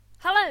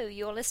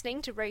you're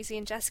listening to Rosie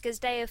and Jessica's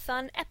Day of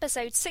Fun,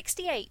 episode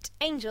 68,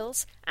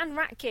 Angels and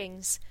Rat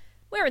Kings.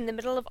 We're in the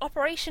middle of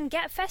Operation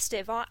Get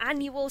Festive, our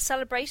annual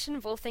celebration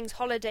of all things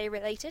holiday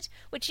related,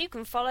 which you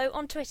can follow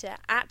on Twitter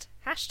at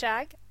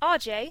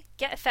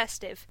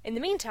 #RJGetFestive. In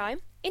the meantime,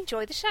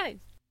 enjoy the show.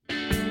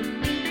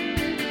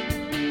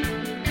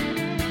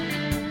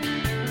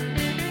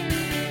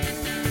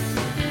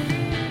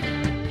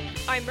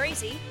 I'm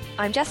Rosie.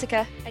 I'm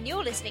Jessica. And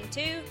you're listening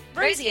to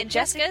Rosie and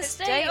Jessica's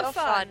Day of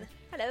Fun.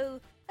 Hello.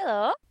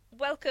 Hello.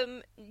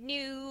 Welcome,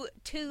 new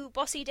two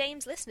Bossy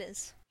Dames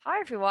listeners. Hi,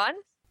 everyone.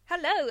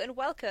 Hello and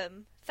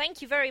welcome.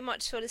 Thank you very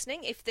much for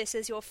listening. If this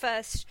is your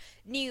first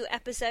new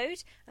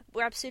episode,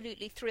 we're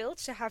absolutely thrilled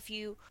to have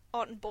you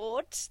on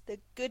board the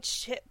good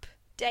ship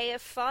Day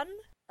of Fun.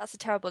 That's a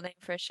terrible name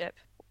for a ship.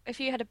 If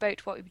you had a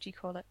boat, what would you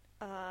call it?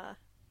 Oh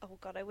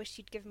god, I wish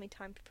you'd given me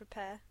time to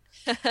prepare.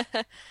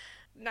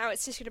 Now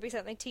it's just going to be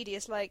something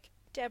tedious like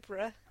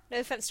Deborah. No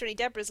offence to any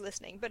Deborahs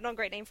listening, but not a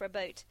great name for a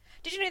boat.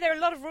 Did you know there are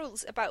a lot of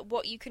rules about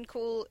what you can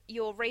call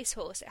your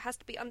racehorse? It has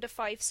to be under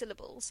 5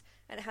 syllables,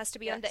 and it has to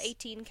be under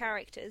 18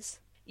 characters.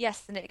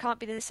 Yes, and it can't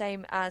be the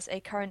same as a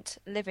current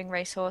living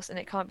racehorse, and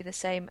it can't be the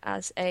same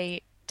as a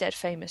dead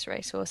famous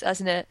racehorse, as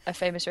in a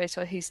famous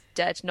racehorse who's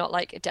dead, not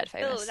like a dead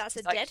famous. Oh, that's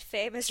it's a dead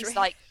famous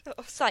racehorse.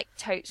 It's like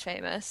totes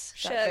famous,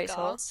 that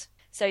racehorse.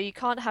 So you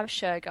can't have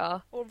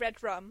Shergar. Or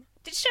Red Rum.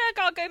 Did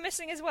Shergar go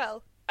missing as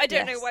well? I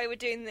don't know why we're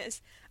doing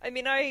this. I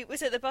mean, I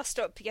was at the bus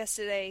stop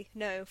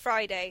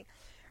Friday,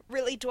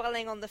 really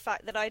dwelling on the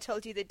fact that I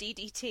told you that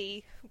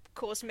DDT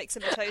caused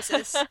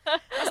myxomatosis. I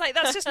was like,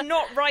 that's just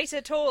not right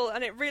at all.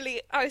 And I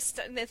was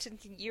standing there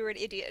thinking, you're an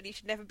idiot and you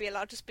should never be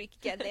allowed to speak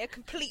again. They are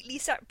completely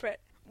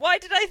separate. Why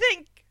did I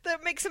think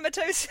that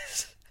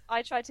myxomatosis?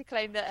 I tried to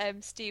claim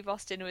that Steve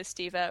Austin was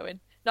Steve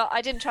Irwin. No,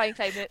 I didn't try and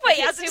claim it. Wait,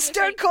 as in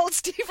Stone Cold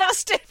Steve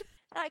Austin?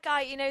 That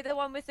guy, you know, the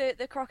one with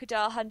the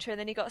crocodile hunter, and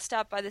then he got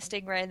stabbed by the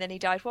stingray, and then he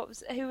died.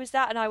 Who was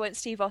that? And I went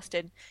Steve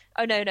Austin.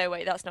 Oh no,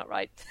 wait, that's not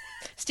right.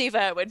 Steve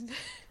Irwin.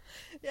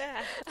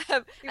 Yeah. He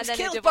was and then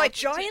killed by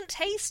giant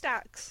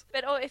haystacks.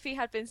 But if he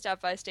had been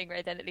stabbed by a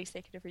stingray, then at least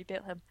they could have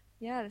rebuilt him.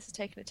 Yeah, this has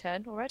taken a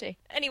turn already.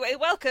 Anyway,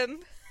 welcome.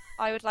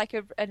 I would like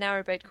a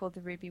narrowboat called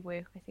the Ruby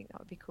Woo. I think that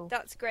would be cool.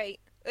 That's great.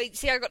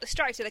 See, I got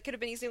distracted. I could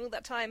have been using all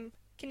that time.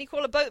 Can you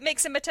call a boat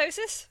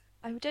myxomatosis?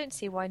 I don't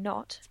see why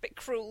not. It's a bit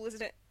cruel,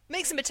 isn't it?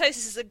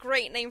 Myxomatosis is a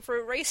great name for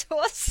a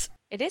racehorse.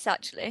 It is,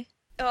 actually.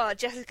 Oh,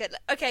 Jessica.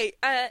 Okay,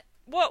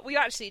 what we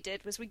actually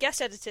did was we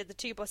guest edited the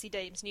Two Bossy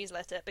Dames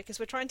newsletter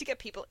because we're trying to get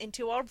people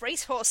into our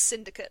racehorse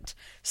syndicate.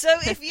 So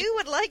if you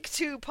would like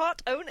to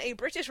part own a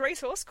British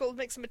racehorse called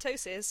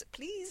Myxomatosis,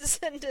 please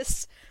send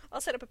us.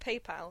 I'll set up a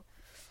PayPal.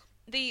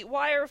 The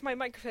wire of my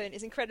microphone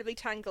is incredibly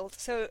tangled,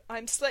 so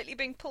I'm slightly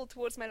being pulled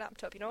towards my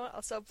laptop. You know what?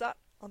 I'll solve that.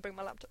 I'll bring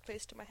my laptop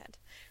close to my head.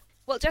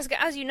 Well,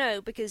 Jessica, as you know,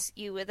 because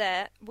you were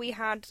there, we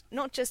had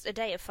not just a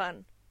day of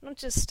fun, not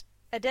just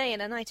a day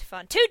and a night of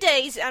fun, 2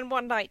 days and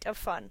 1 night of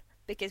fun,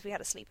 because we had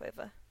a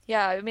sleepover.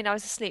 Yeah, I mean, I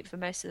was asleep for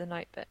most of the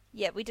night, but...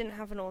 Yeah, we didn't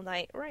have an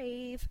all-night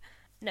rave.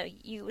 No,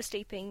 you were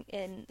sleeping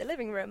in the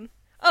living room.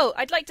 Oh,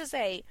 I'd like to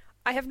say,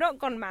 I have not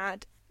gone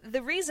mad.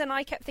 The reason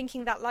I kept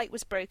thinking that light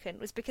was broken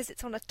was because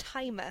it's on a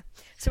timer.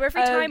 So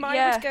every time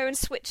I would go and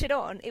switch it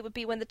on, it would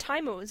be when the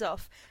timer was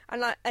off,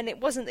 and it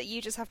wasn't that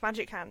you just have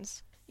magic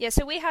hands. Yeah,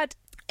 so we had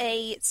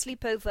a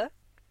sleepover.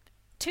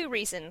 2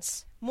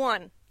 reasons.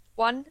 1,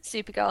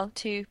 Supergirl.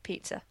 2,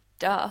 pizza.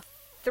 Duh.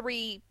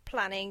 3,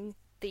 planning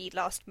the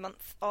last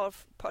month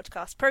of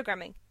podcast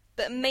programming.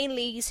 But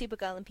mainly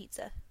Supergirl and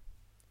pizza.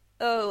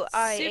 Oh,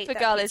 I ate that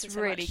Supergirl pizza is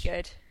so really much.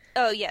 good.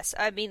 Oh, yes.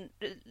 I mean,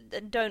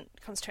 don't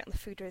concentrate on the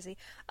food, Rosie.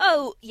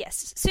 Oh,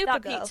 yes.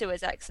 Supergirl. That pizza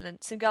was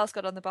excellent. Some girls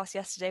got on the bus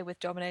yesterday with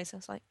Domino's. I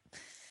was like,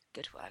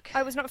 good work.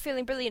 I was not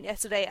feeling brilliant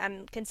yesterday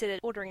and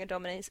considered ordering a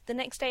Domino's. The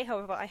next day,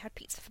 however, I had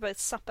pizza for both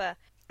supper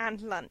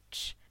and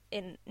lunch,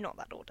 in not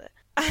that order.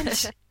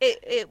 And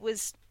it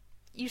was...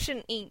 You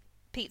shouldn't eat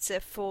pizza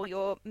for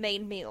your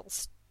main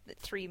meals,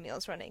 3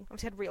 meals running.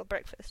 Obviously, I had real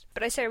breakfast.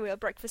 But I say real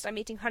breakfast, I'm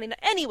eating honey nut.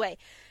 Anyway...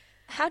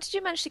 How did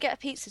you manage to get a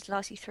pizza to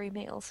last you 3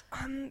 meals?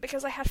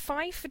 Because I had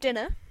 5 for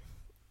dinner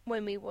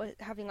when we were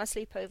having our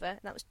sleepover, and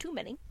that was too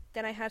many.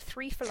 Then I had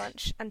 3 for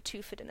lunch and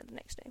 2 for dinner the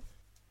next day.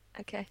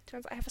 Okay.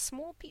 Turns out I have a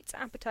small pizza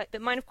appetite,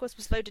 but mine, of course,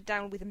 was loaded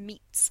down with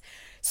meats.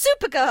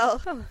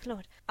 Supergirl! Oh,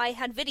 Lord. I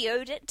had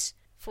videoed it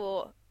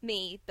for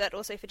me, but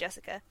also for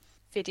Jessica.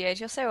 Videos,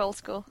 you're so old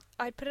school.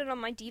 I put it on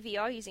my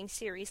DVR using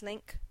Series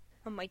Link.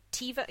 On my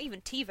TiVo, even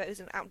TiVo is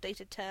an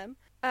outdated term.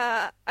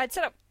 I'd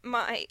set up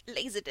my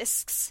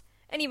Laserdiscs.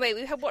 Anyway,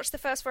 we had watched the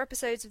first 4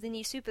 episodes of the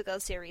new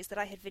Supergirl series that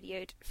I had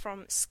videoed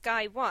from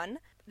Sky One.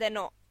 They're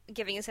not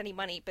giving us any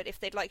money, but if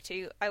they'd like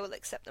to, I will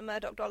accept the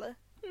Murdoch dollar.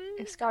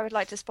 If Sky would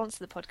like to sponsor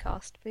the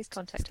podcast, please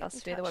contact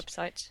us via the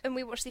website. And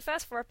we watched the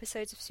first 4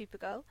 episodes of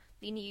Supergirl,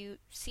 the new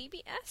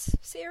CBS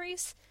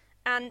series,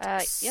 and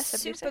yes,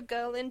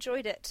 Supergirl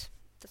enjoyed it.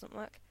 Doesn't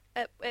work.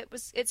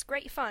 It's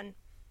great fun.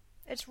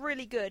 It's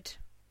really good.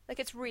 Like,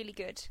 it's really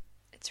good.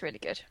 It's really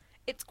good.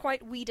 It's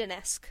quite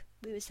Whedon-esque,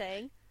 we were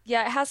saying.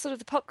 Yeah, it has sort of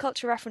the pop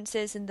culture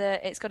references, and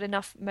it's got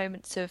enough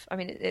moments of. I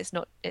mean, it's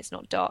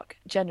not dark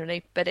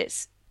generally, but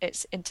it's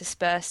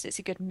interspersed. It's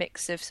a good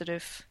mix of sort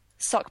of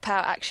sock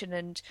power action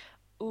and,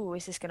 ooh,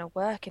 is this going to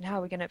work? And how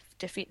are we going to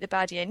defeat the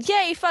baddie? And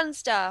yay, fun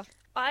stuff!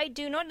 I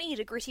do not need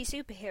a gritty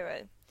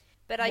superhero,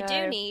 but I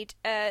do No. need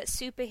a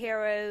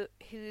superhero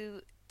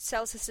who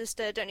tells her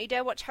sister, "Don't you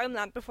dare watch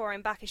Homeland before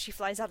I'm back," as she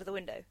flies out of the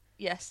window.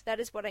 Yes.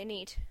 That is what I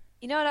need.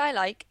 You know what I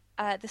like?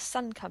 The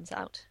sun comes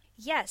out.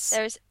 Yes.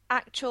 There is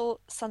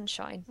actual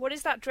sunshine. What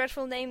is that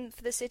dreadful name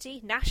for the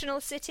city? National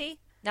City?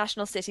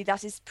 National City.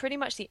 That is pretty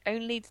much the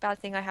only bad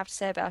thing I have to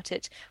say about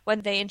it.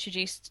 When they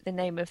introduced the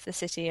name of the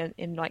city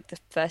in like the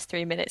first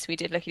 3 minutes, we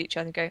did look at each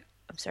other and go,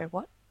 "I'm sorry,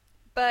 what?"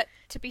 But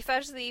to be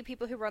fair to the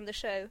people who run the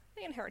show,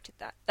 they inherited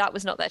that. That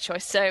was not their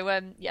choice. So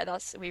yeah,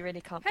 we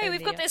really can't. Hey, blame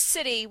we've got the, this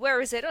city.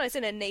 Where is it? Oh, it's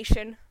in a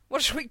nation.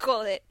 What should we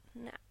call it?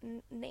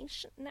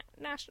 Nation?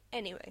 National?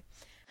 Anyway.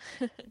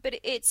 But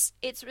it's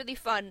really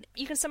fun.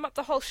 You can sum up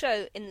the whole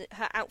show in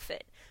her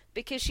outfit,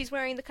 because she's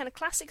wearing the kind of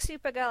classic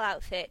Supergirl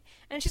outfit,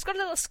 and she's got a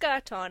little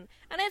skirt on,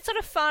 and it's sort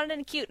of fun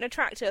and cute and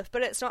attractive,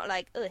 but it's not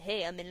like, oh,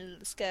 hey, I'm in a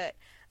little skirt.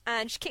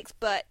 And she kicks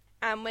butt,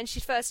 and when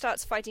she first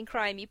starts fighting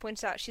crime, you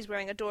pointed out she's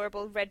wearing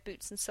adorable red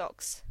boots and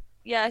socks.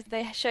 Yeah,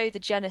 they show the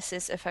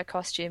genesis of her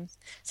costume.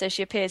 So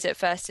she appears at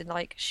first in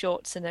like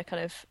shorts and a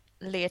kind of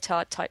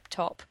leotard type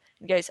top.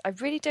 And goes, "I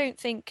really don't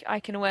think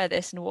I can wear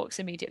this," and walks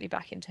immediately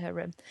back into her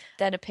room.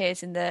 Then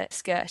appears in the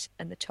skirt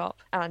and the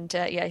top. And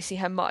yeah, you see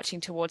her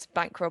marching towards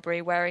bank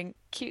robbery wearing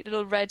cute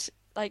little red,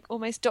 like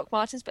almost Doc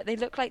Martens, but they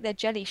look like they're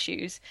jelly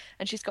shoes.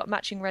 And she's got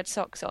matching red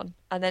socks on.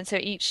 And then so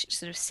each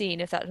sort of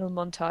scene of that little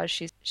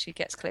montage, she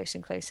gets closer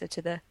and closer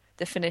to the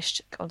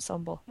finished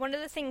ensemble. One of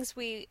the things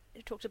we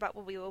talked about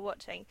when we were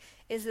watching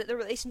is that the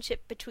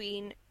relationship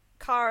between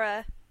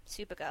Kara,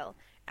 Supergirl,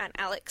 and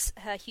Alex,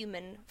 her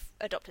human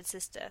adopted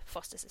sister,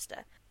 foster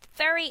sister,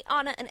 very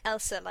Anna and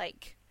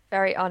Elsa-like.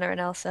 Very Anna and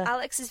Elsa.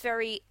 Alex is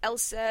very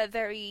Elsa,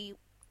 very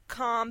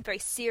calm, very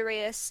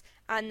serious,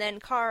 and then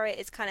Kara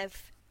is kind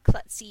of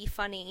klutzy,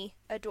 funny,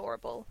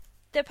 adorable.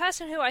 The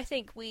person who I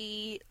think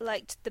we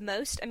liked the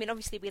most, I mean,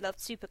 obviously we loved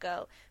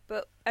Supergirl,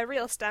 but a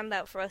real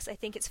standout for us, I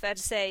think it's fair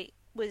to say,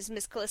 was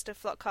Miss Callista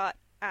Flockhart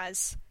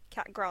as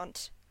Cat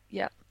Grant,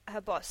 Yeah.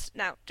 her boss.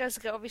 Now,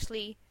 Jessica,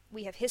 obviously,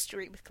 we have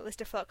history with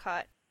Callista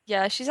Flockhart.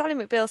 Yeah, she's Ally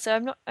McBeal, so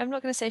I'm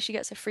not going to say she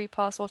gets a free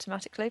pass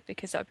automatically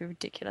because that would be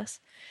ridiculous.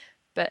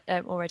 But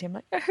already I'm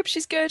like, I hope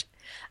she's good.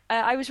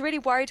 I was really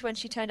worried when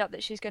she turned up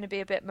that she's going to be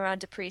a bit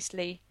Miranda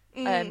Priestley,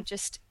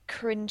 just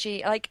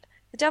cringy. Like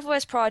The Devil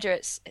Wears Prada,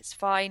 it's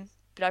fine,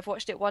 but I've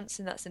watched it once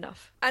and that's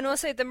enough. And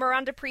also, the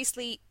Miranda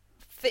Priestley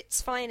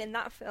fits fine in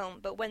that film,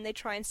 but when they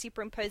try and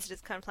superimpose it,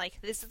 it's kind of like,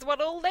 this is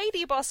what old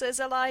lady bosses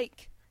are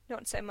like.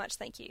 Not so much,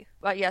 thank you.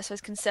 Well, yeah, so I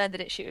was concerned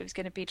that it was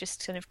going to be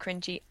just kind of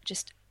cringy,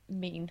 just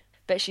mean.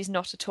 But she's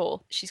not at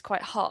all. She's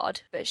quite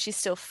hard, but she's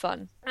still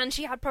fun. And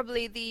she had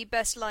probably the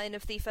best line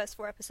of the first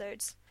 4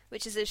 episodes,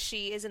 which is as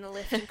she is in a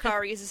lift and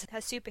Kara uses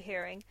her super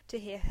hearing to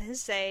hear her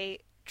say,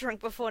 "Drunk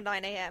before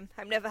 9 a.m.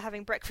 I'm never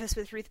having breakfast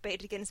with Ruth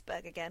Bader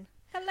Ginsburg again."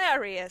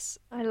 Hilarious.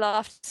 I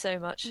laughed so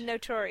much.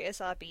 Notorious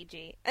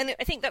RBG. And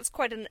I think that's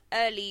quite an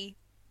early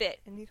bit,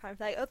 and you're kind of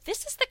like, oh,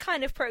 this is the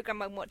kind of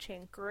program I'm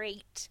watching.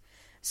 Great.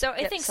 So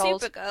I think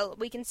sold. Supergirl,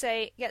 we can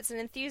say, gets an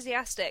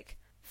enthusiastic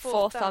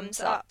 4 thumbs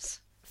ups.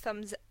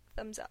 Thumbs up.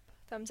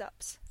 Thumbs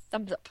ups.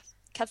 Thumbs up.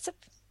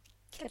 Ketchup.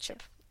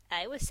 Ketchup.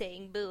 I was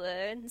saying boo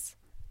earns.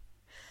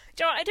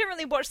 Do you know what? I don't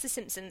really watch The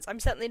Simpsons. I'm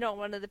certainly not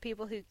one of the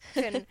people who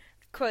can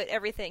quote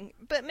everything.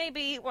 But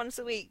maybe once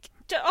a week,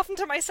 often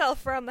to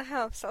myself around the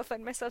house, I'll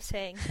find myself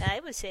saying, I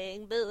was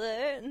saying boo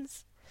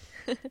earns.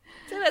 So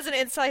there's an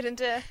insight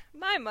into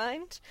my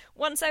mind.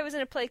 Once I was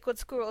in a play called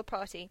Squirrel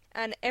Party,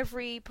 and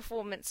every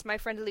performance, my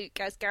friend Luke,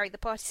 as Gary the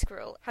Party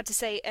Squirrel, had to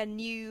say a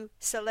new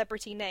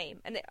celebrity name.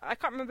 And I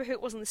can't remember who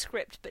it was in the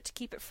script, but to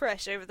keep it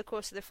fresh over the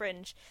course of the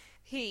Fringe,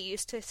 he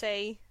used to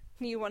say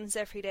new ones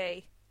every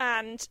day.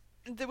 And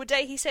the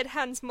day he said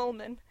Hans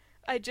Moleman,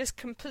 I just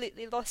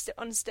completely lost it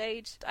on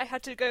stage. I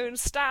had to go and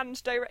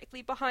stand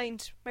directly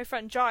behind my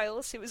friend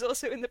Giles, who was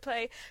also in the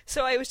play,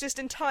 so I was just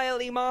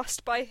entirely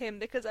masked by him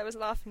because I was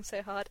laughing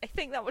so hard. I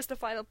think that was the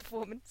final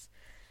performance.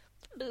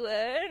 Blue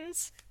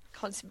Earns.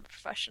 Consummate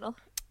professional.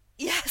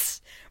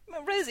 Yes!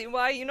 Rosie,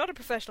 why are you not a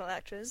professional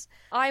actress?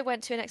 I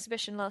went to an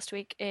exhibition last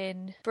week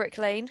in Brick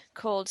Lane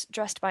called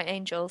Dressed by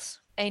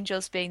Angels.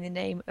 Angels being the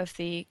name of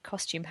the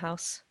costume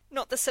house.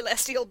 Not the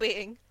celestial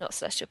being. Not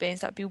celestial beings,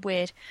 that'd be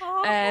weird.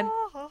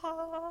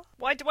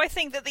 Why do I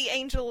think that the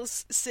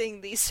angels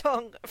sing the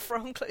song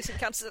from Close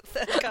Encounters of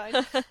the Third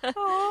Kind?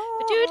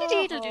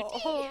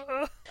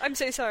 I'm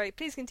so sorry,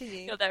 please continue.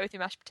 You're there with your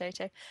mashed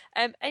potato.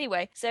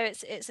 Anyway, so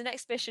it's an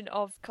exhibition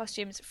of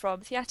costumes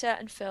from theatre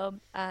and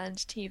film and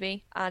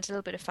TV and a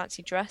little bit of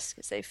fancy dress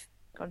because they've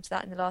gone to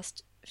that in the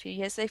last few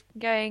years. They've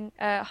been going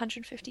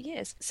 150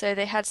 years. So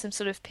they had some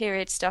sort of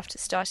period stuff to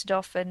start it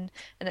off and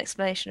an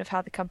explanation of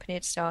how the company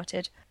had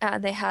started.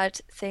 And they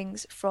had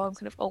things from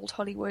kind of old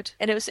Hollywood.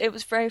 And it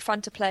was very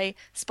fun to play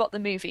Spot the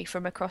Movie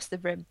from across the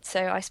room.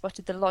 So I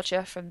spotted the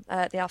lodger from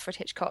the Alfred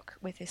Hitchcock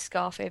with his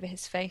scarf over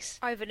his face.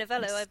 Ivor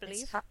Novello, I believe.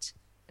 His hat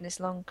and his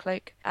long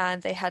cloak.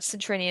 And they had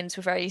Centrinians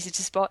were very easy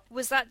to spot.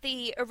 Was that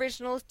the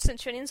original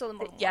Centrinians or the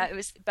modern Yeah, one? it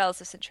was bells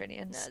of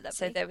Centrinians. No, lovely.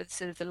 So they were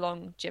sort of the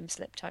long gym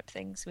slip type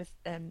things with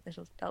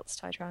little belts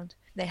tied around.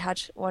 They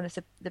had one of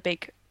the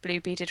big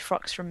blue beaded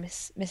frocks from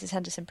Mrs.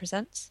 Henderson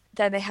Presents.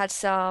 Then they had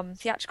some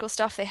theatrical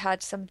stuff. They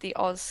had some of the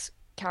Oz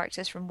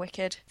characters from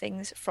Wicked,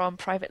 things from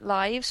Private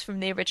Lives, from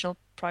the original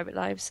Private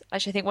Lives.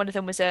 Actually, I think one of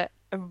them was a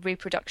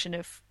reproduction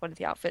of one of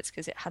the outfits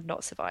because it had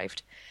not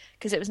survived,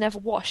 because it was never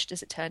washed,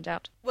 as it turned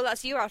out. Well,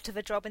 that's you out of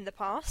a job in the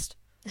past.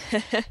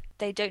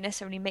 They don't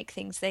necessarily make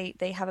things, they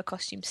have a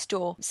costume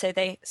store, so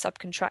they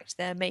subcontract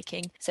their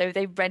making, so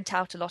they rent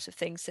out a lot of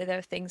things. So there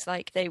are things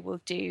like they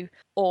will do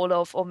all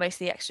of or most of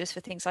the extras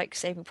for things like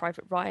Saving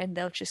Private Ryan.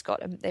 They've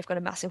got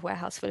a massive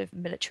warehouse full of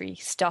military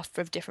stuff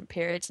of different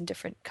periods and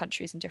different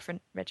countries and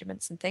different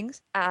regiments and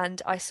things.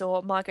 And I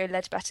saw Margot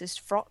Ledbetter's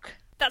frock.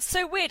 That's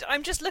so weird.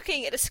 I'm just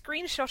looking at a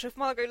screenshot of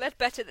Margot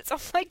Ledbetter that's on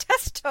my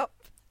desktop.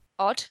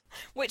 Odd.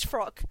 Which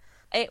frock?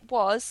 It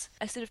was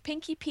a sort of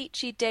pinky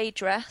peachy day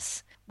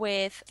dress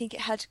with, I think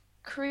it had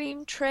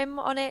cream trim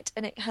on it,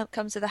 and it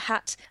comes with a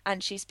hat.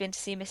 And she's been to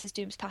see Mrs.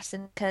 Dooms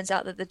Patterson. Turns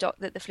out that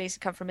the fleas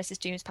had come from Mrs.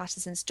 Dooms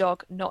Patterson's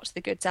dog, not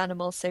the goods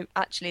animal. So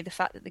actually, the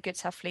fact that the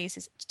goods have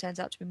fleas turns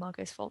out to be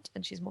Margot's fault,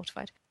 and she's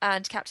mortified.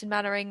 And Captain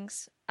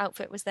Mannering's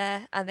outfit was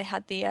there, and they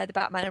had the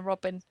Batman and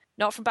Robin,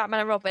 not from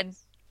Batman and Robin,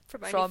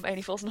 from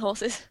Only Fools and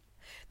Horses.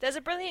 There's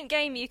a brilliant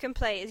game you can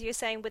play, as you're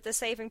saying, with the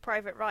Saving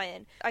Private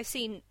Ryan. I've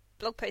seen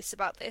blog posts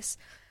about this.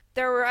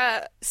 There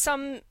are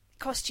some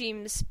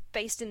costumes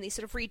based in the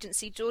sort of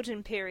Regency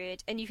Georgian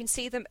period, and you can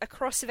see them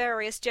across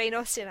various Jane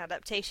Austen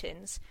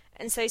adaptations.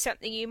 And so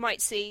something you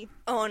might see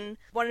on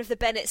one of the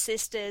Bennet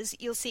sisters,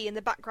 you'll see in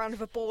the background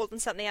of a ball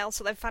and something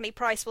else, or then Fanny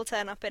Price will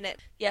turn up in it.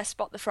 Yeah,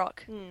 Spot the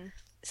Frock. Mm.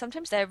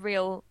 Sometimes they're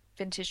real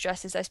vintage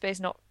dresses, I suppose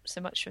not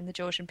so much from the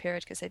Georgian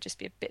period because they'd just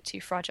be a bit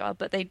too fragile,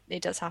 but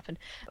it does happen.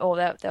 Or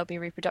there'll be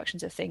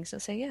reproductions of things. They'll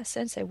say, yeah,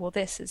 so-and-so wore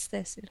this, it's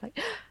this. And you're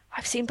like,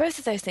 I've seen both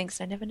of those things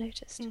and I never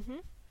noticed. Mm-hmm.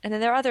 And then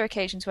there are other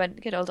occasions when,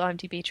 good old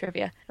IMDb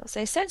trivia, they'll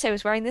say, so-and-so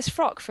was wearing this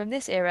frock from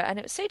this era and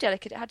it was so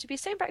delicate it had to be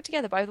sewn back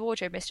together by the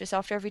wardrobe mistress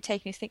after every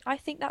take. And you think, I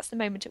think that's the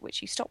moment at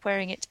which you stop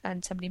wearing it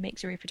and somebody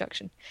makes a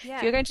reproduction. Yeah.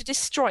 If you're going to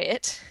destroy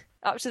it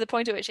up to the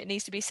point at which it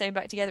needs to be sewn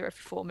back together every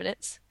 4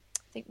 minutes,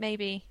 I think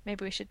maybe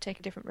we should take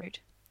a different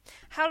route.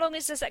 How long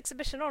is this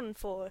exhibition on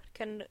for?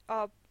 Can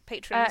our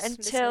patrons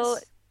until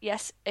listeners...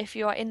 Yes, if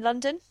you are in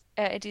London,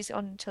 it is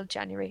on until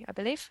January, I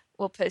believe.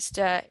 We'll post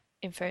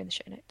info in the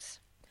show notes.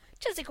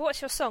 Jessica,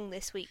 what's your song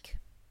this week?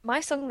 My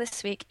song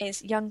this week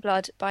is Young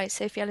Blood by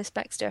Sophie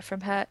Ellis-Bextor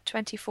from her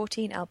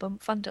 2014 album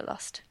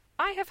Thunderlust.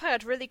 I have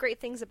heard really great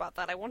things about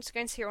that. I wanted to go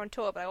and see her on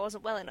tour, but I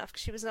wasn't well enough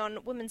because she was on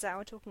Women's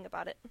Hour talking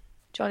about it.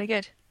 Jolly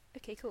good.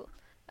 Okay, cool.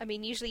 I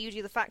mean, usually you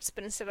do the facts,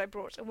 but instead I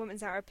brought a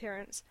Women's Hour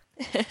appearance.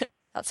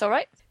 That's all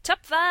right.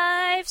 Top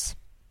fives!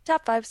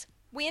 Top fives.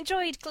 We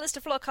enjoyed Callista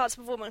Flockhart's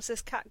performance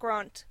as Cat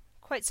Grant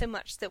quite so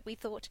much that we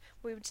thought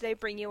we would today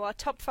bring you our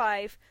top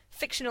 5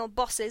 fictional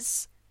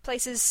bosses,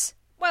 places...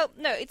 Well,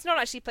 no, it's not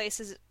actually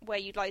places where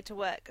you'd like to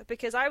work,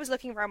 because I was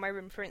looking around my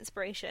room for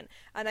inspiration,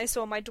 and I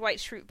saw my Dwight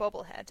Schrute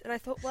bobblehead, and I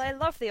thought, well, I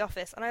love The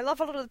Office, and I love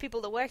a lot of the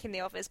people that work in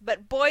The Office,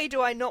 but boy,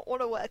 do I not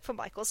want to work for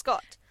Michael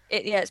Scott.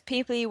 It's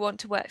people you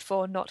want to work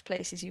for, not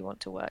places you want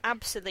to work.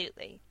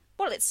 Absolutely.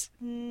 Well, it's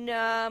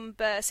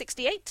number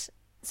 68,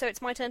 so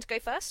it's my turn to go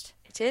first.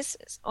 It is.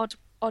 It's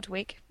odd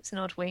week. It's an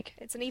odd week.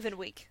 It's an even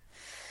week.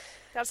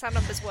 That's how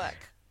numbers work.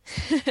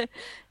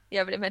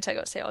 Yeah, but it meant I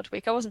got to say odd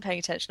week. I wasn't paying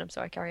attention. I'm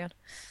sorry. Carry on.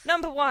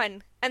 Number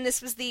 1, and this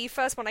was the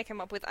first one I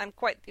came up with, and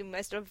quite the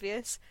most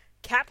obvious,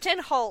 Captain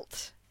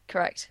Holt.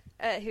 Correct.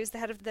 Who's the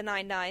head of the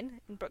 9-9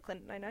 in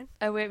Brooklyn Nine-Nine.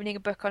 We're opening a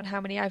book on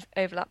how many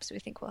overlaps we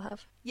think we'll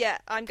have. Yeah,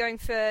 I'm going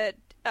for...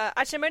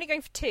 actually, I'm only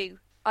going for 2.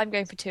 I'm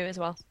going for 2 as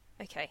well.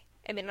 Okay.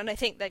 I mean, and I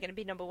think they're going to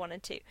be number 1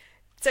 and 2.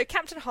 So,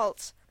 Captain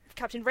Holt,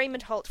 Captain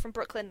Raymond Holt from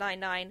Brooklyn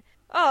Nine-Nine.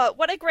 Oh,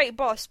 what a great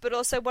boss, but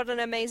also what an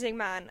amazing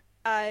man.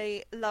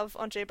 I love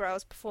Andre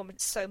Braugher's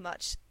performance so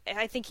much.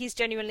 I think he's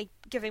genuinely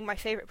giving my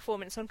favourite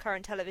performance on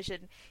current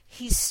television.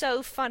 He's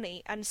so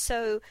funny and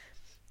so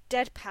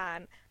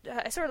deadpan.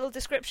 I saw a little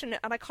description,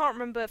 and I can't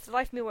remember for the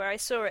life of me where I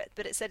saw it,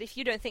 but it said, if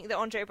you don't think that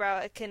Andre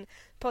Braugher can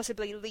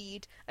possibly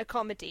lead a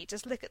comedy,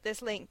 just look at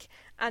this link.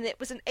 And it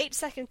was an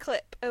 8-second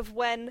clip of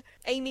when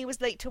Amy was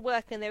late to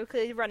work and they were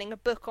clearly running a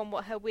book on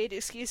what her weird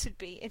excuse would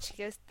be, and she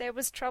goes, there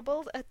was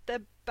trouble at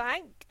the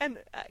bank, and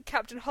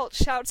Captain Holt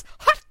shouts,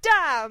 hot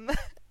damn!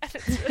 And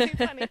it's really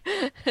funny.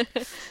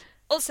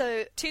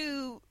 Also,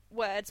 2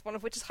 words, one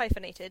of which is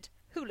hyphenated,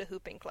 hula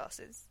hooping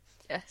classes.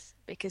 Yes,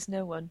 because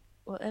no one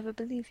will ever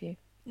believe you.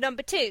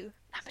 Number 2.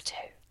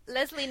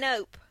 Leslie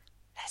Knope.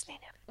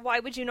 Why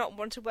would you not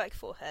want to work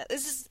for her?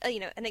 This is,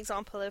 an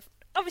example of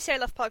obviously I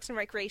love Parks and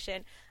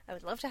Recreation. I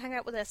would love to hang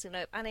out with Leslie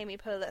Knope and Amy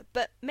Poehler,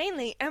 but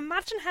mainly,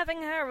 imagine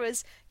having her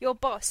as your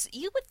boss.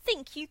 You would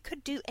think you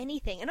could do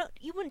anything, and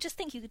you wouldn't just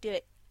think you could do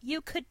it,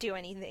 you could do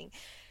anything.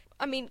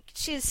 I mean,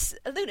 she's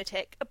a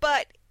lunatic,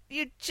 but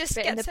you just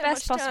get in the so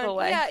best much possible done.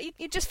 way. Yeah,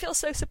 you just feel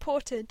so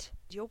supported.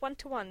 Your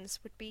one-to-ones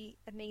would be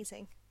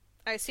amazing.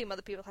 I assume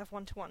other people have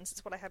one-to-ones.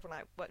 It's what I had when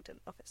I worked in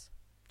an office.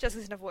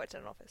 Jessica's never worked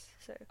in an office,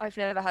 so... I've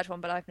never had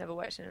one, but I've never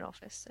worked in an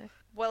office, so...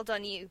 Well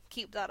done you.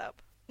 Keep that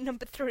up.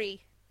 Number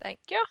 3. Thank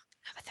you.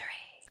 Number 3.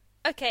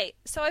 Okay,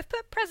 so I've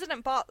put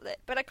President Bartlett,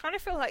 but I kind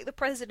of feel like the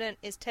president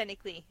is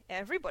technically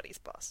everybody's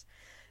boss.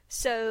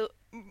 So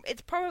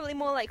it's probably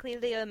more likely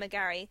Leo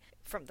McGarry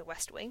from The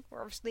West Wing.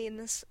 We're obviously in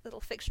this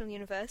little fictional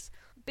universe.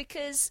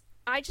 Because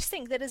I just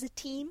think that as a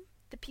team,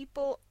 the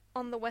people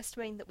on The West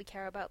Wing that we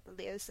care about, the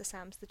Leos, the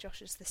Sams, the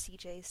Joshes, the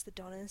CJs, the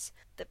Donnas,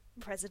 the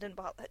President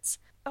Bartletts.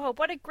 Oh,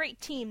 what a great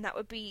team that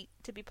would be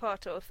to be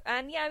part of.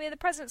 And yeah, I mean, the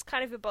president's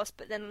kind of a boss,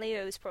 but then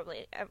Leo's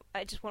probably,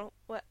 I just want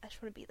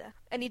to be there.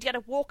 And you'd get to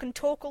walk and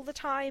talk all the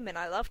time, and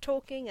I love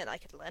talking, and I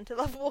could learn to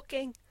love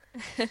walking.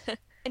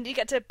 And you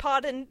get to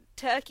pardon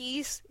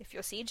turkeys if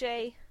you're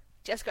CJ.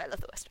 Jessica, I love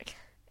The West Wing.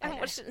 I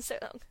haven't watched it in so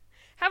long.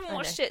 Haven't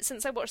watched it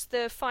since I watched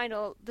the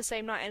final the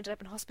same night I ended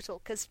up in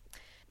hospital, because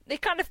they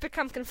kind of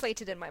become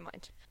conflated in my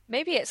mind.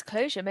 Maybe it's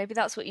closure. Maybe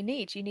that's what you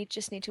need. You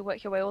just need to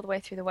work your way all the way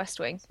through The West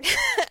Wing.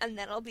 And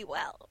then I'll be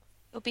well.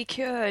 You'll be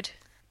cured.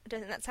 I don't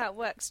think that's how it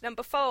works.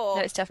 Number 4.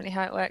 No, it's definitely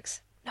how it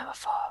works. Number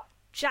 4.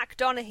 Jack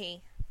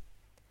Donaghy.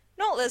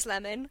 Not Liz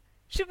Lemon.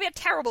 She'd be a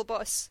terrible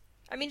boss.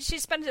 I mean, she'd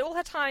spend all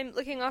her time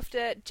looking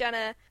after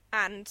Jenna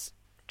and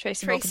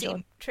Tracy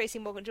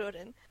Morgan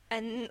Jordan.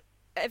 And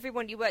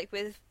everyone you work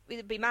with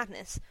would be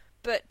madness.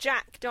 But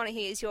Jack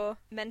Donaghy is your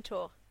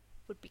mentor.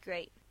 Would be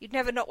great. You'd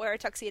never not wear a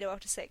tuxedo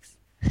after 6.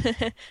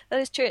 That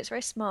is true. It's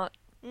very smart.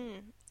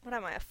 What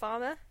am I, a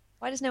farmer?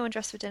 Why does no one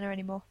dress for dinner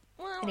anymore?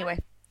 Well, anyway.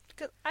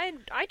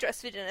 I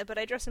dress for dinner, but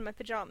I dress in my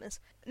pyjamas.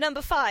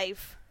 Number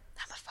 5.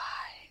 Number 5.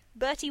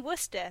 Bertie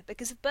Wooster.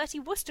 Because if Bertie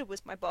Wooster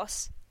was my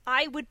boss,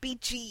 I would be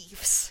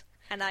Jeeves.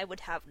 And I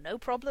would have no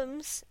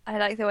problems. I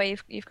like the way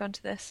you've gone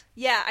to this.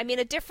 Yeah, I mean,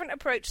 a different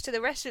approach to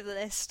the rest of the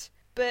list.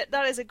 But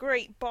that is a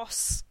great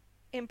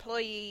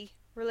boss-employee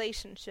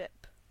relationship.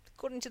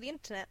 According to the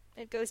internet,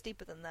 it goes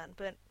deeper than that,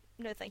 but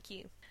no thank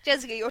you.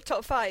 Jessica, your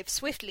top 5,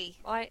 swiftly.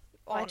 My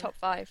top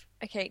 5.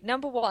 Okay,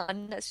 number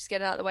 1, let's just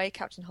get it out of the way,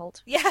 Captain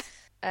Holt. Yeah.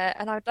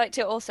 And I would like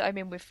to also, I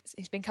mean,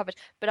 he's been covered,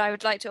 but I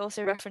would like to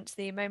also reference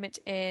the moment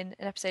in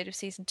an episode of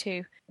season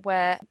 2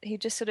 where he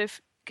just sort of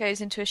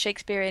goes into a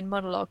Shakespearean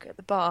monologue at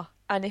the bar,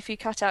 and if you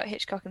cut out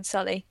Hitchcock and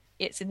Sully,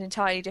 it's an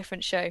entirely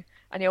different show,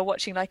 and you're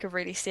watching like a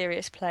really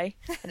serious play,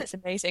 and it's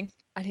amazing.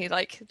 And he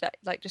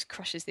just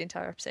crushes the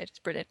entire episode. It's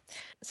brilliant.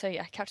 So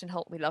yeah, Captain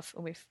Holt we love,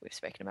 and we've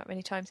spoken about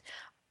many times.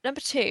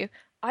 Number 2,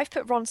 I've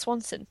put Ron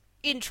Swanson.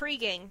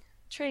 Intriguing,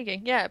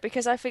 yeah,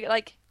 because I figure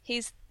like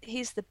he's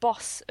the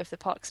boss of the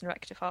Parks and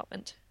Rec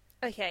department.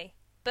 Okay,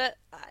 but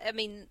I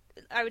mean,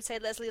 I would say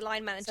Leslie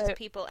Line manages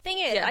people. Thing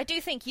is, yeah. I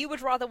do think you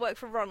would rather work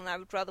for Ron than I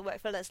would rather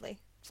work for Leslie.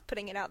 Just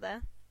putting it out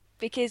there.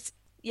 Because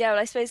yeah, well,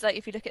 I suppose like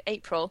if you look at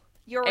April.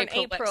 You're an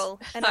April,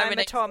 and I'm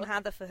a Tom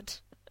Hatherford.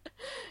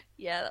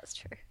 Yeah, that's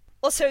true.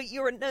 Also,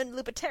 you're a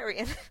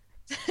non-libertarian.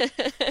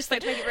 Just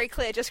like to make it very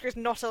clear, Jessica's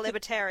not a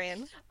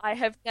libertarian. I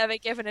have never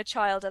given a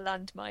child a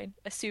landmine,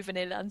 a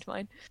souvenir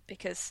landmine,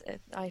 because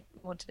I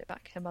wanted it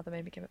back. Her mother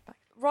made me give it back.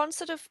 Ron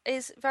sort of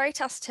is very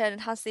taciturn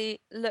and has the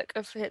look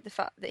of the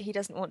fact that he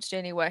doesn't want to do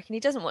any work, and he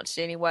doesn't want to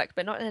do any work,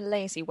 but not in a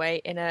lazy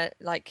way, in a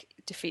like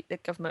defeat the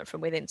government from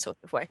within sort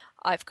of way.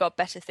 I've got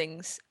better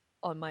things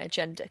on my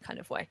agenda kind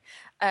of way.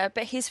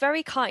 But he's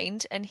very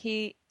kind, and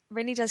he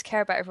really does care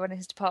about everyone in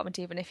his department,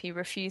 even if he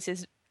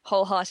refuses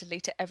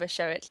wholeheartedly to ever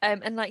show it.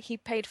 And like he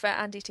paid for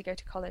Andy to go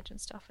to college and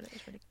stuff, and it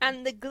was really cool.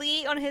 And the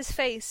glee on his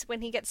face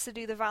when he gets to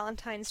do the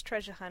Valentine's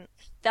treasure hunt.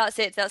 That's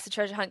it. That's the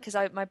treasure hunt,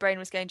 because my brain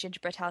was going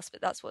gingerbread house,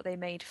 but that's what they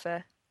made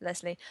for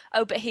Leslie.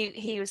 Oh, but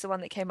he was the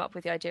one that came up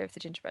with the idea of the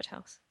gingerbread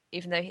house,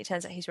 even though it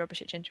turns out he's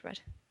rubbish at gingerbread,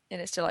 and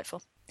it's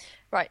delightful.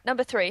 Right,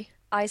 number 3,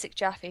 Isaac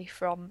Jaffe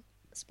from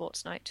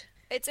Sports Night.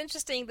 It's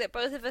interesting that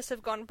both of us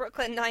have gone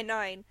Brooklyn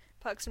Nine-Nine,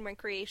 Parks and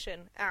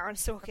Recreation, Aaron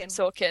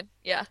Sorkin,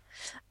 yeah.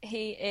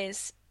 He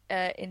is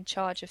in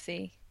charge of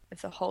the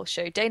whole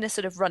show. Dana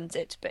sort of runs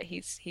it, but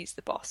he's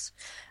the boss.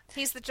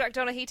 He's the Jack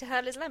Donaghy to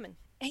her Liz Lemon.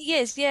 He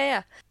is,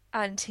 yeah.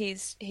 And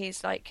he's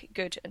like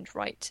good and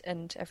right,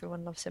 and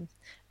everyone loves him.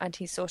 And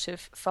he's sort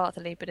of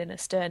fatherly, but in a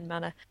stern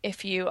manner.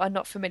 If you are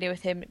not familiar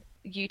with him,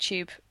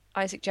 YouTube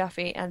Isaac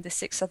Jaffe and the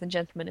Six Southern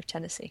Gentlemen of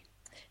Tennessee.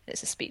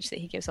 It's a speech that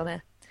he gives on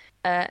air.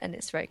 And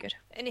it's very good.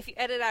 And if you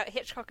edit out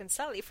Hitchcock and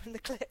Sully from the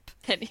clip,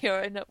 then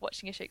you're not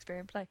watching a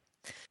Shakespearean play.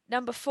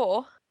 Number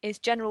 4 is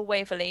General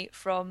Waverley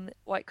from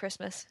White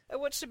Christmas. I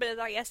watched a bit of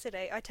that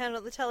yesterday. I turned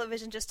on the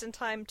television just in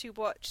time to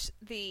watch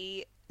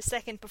the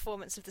second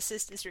performance of the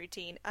Sisters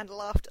routine and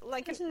laughed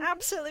like an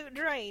absolute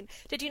drain.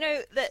 Did you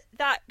know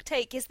that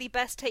take is the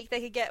best take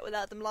they could get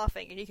without them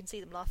laughing, and you can see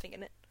them laughing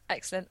in it?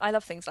 Excellent. I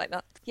love things like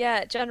that.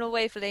 Yeah, General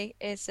Waverley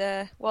is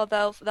well,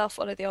 they'll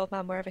follow the old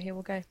man wherever he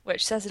will go,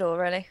 which says it all,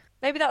 really.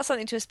 Maybe that's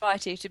something to aspire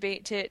to be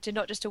to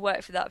not just to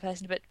work for that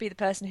person, but be the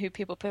person who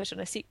people put on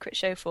a secret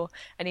show for,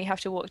 and you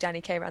have to walk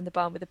Danny Kaye around the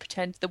barn with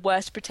the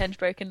worst pretend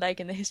broken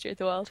leg in the history of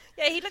the world.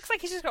 Yeah, he looks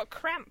like he's just got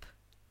cramp.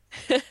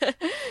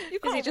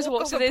 Because he just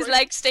walks with his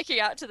legs sticking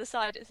out to the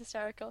side. It's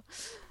hysterical.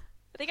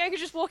 I think I could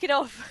just walk it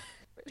off.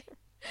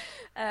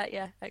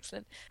 Yeah,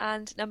 excellent.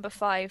 And number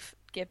 5,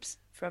 Gibbs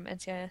from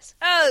NCIS.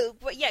 Oh,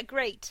 but yeah,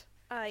 great.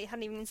 I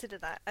hadn't even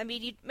considered that. I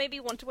mean, you'd maybe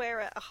want to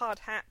wear a hard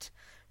hat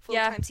for the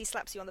times he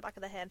slaps you on the back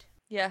of the head.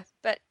 Yeah,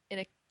 but in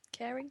a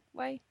caring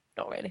way?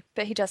 Not really.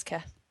 But he does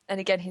care. And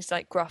again, he's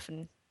like gruff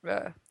and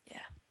yeah,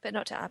 but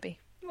not to Abby.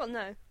 Well,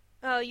 no.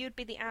 Oh, you'd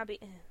be the Abby.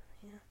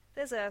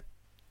 Yeah.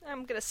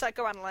 I'm going to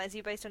psychoanalyze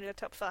you based on your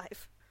top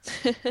 5.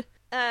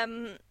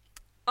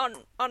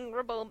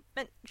 Honourable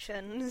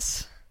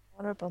mentions.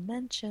 Honourable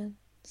mentions.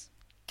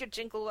 Good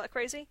jingle, that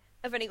crazy.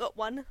 I've only got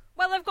one.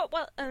 Well, one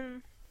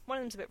of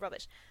them's a bit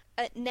rubbish.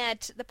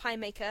 Ned, the pie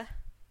maker.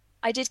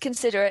 I did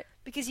consider it.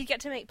 Because you get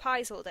to make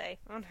pies all day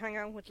and hang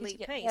out with Lee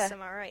Pace, yeah.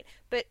 am I right?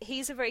 But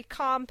he's a very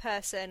calm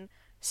person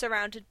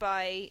surrounded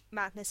by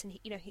madness, and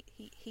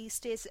he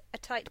steers a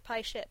tight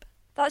pie ship.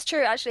 That's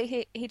true,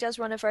 actually. He does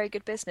run a very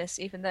good business,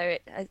 even though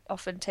it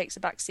often takes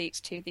a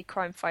backseat to the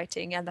crime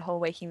fighting and the whole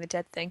Waking the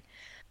Dead thing.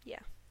 Yeah.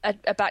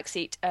 A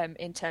backseat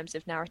in terms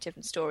of narrative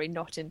and story,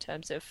 not in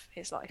terms of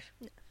his life.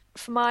 No.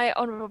 For my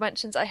honourable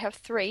mentions, I have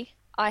 3.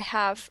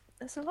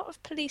 There's a lot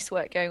of police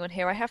work going on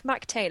here. I have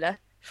Mac Taylor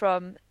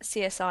from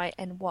CSI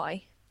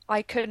NY.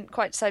 I couldn't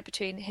quite decide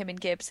between him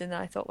and Gibbs, and then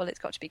I thought, well, it's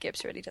got to be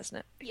Gibbs, really, doesn't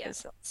it?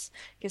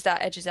 Because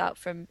that edges out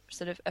from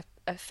sort of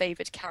a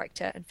favoured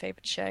character and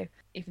favoured show,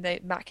 even though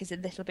Mac is a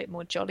little bit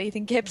more jolly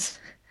than Gibbs.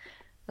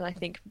 And I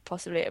think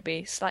possibly it'll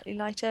be slightly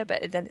lighter,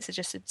 but then it's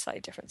just a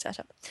slightly different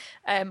setup.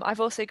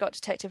 I've also got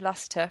Detective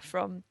Lassiter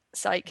from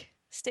Psych.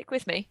 Stick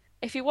with me.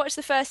 If you watch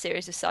the first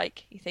series of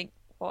Psych, you think,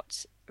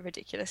 what a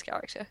ridiculous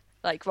character.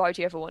 Like, why would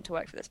you ever want to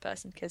work for this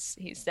person? Because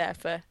he's there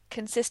for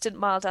consistent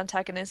mild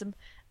antagonism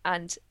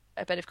and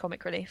a bit of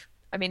comic relief.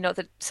 I mean, not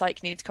that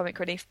Psych needs comic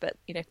relief, but,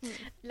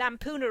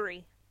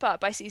 Lampoonery. But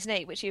by season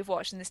 8, which you've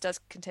watched, and this does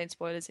contain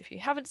spoilers if you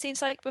haven't seen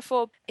Psych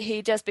before,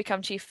 he does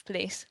become chief of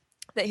police.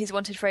 That he's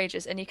wanted for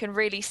ages, and you can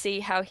really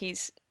see how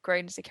he's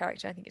grown as a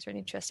character. I think it's really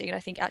interesting, and I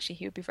think actually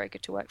he would be very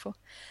good to work for.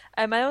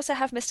 I also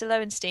have Mr.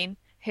 Lowenstein,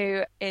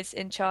 who is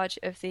in charge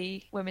of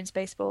the Women's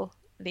Baseball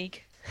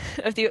League.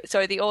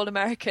 the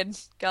All-American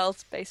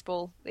Girls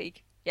Baseball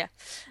League. Yeah.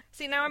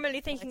 See, now I'm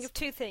only thinking of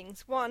 2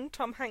 things. 1,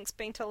 Tom Hanks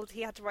being told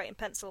he had to write in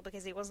pencil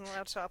because he wasn't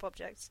allowed to sharp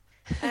objects.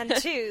 And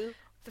 2,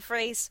 the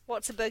phrase,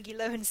 "What's a Bogey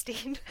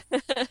Lowenstein?"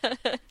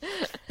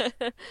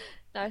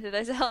 Neither of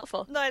those are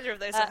helpful. Neither of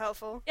those are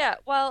helpful. Yeah,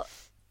 well,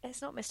 it's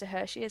not Mr.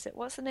 Hershey, is it?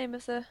 What's the name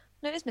of the...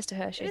 No, it is Mr.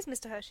 Hershey. It is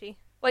Mr. Hershey.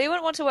 Well, you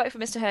wouldn't want to work for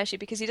Mr. Hershey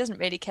because he doesn't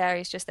really care.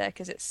 He's just there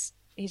because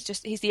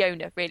he's the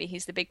owner, really.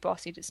 He's the big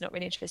boss who's not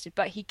really interested.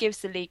 But he gives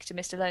the league to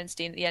Mr.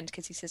 Lowenstein at the end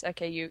because he says,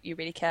 okay, you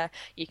really care.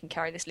 You can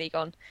carry this league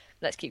on.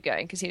 Let's keep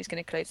going, because he was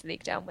going to close the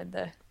league down when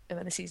the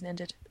season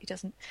ended. He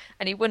doesn't.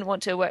 And he wouldn't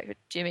want to work with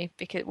Jimmy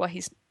because, well,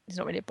 he's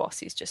not really a boss.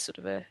 He's just sort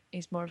of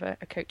he's more of a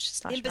coach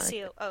 /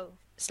 imbecile.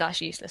 /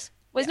 useless.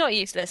 Well, he's not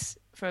useless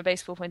from a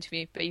baseball point of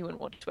view, but you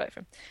wouldn't want to work for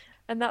him.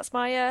 And that's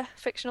my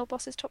fictional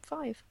boss's top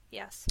 5.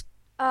 Yes.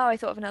 Oh, I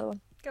thought of another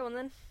one. Go on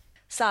then.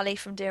 Sally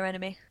from Dear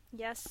Enemy.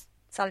 Yes.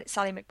 Sally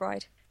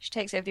McBride. She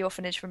takes over the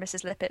orphanage from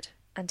Mrs. Lippett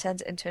and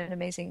turns it into an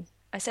amazing...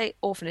 I say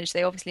orphanage,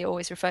 they obviously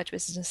always refer to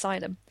it as an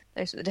asylum.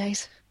 Those were the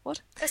days.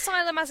 What?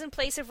 Asylum as in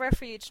place of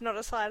refuge, not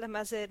asylum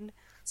as in...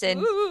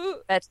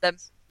 bed them.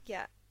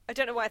 Yeah. I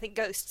don't know why I think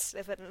ghosts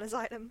live in an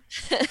asylum.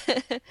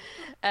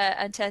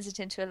 And turns it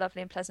into a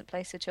lovely and pleasant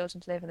place for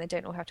children to live, and they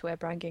don't all have to wear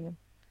brown gingham.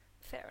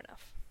 Fair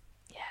enough.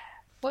 Yeah.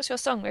 What's your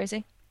song,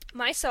 Rosie?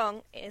 My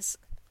song is...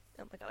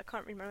 Oh my god, I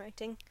can't read my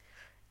writing.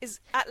 Is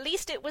At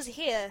Least It Was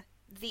Here,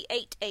 the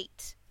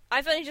 8/8.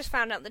 I've only just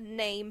found out the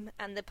name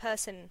and the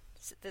person,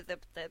 the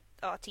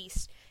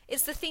artiste.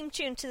 It's the theme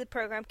tune to the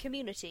program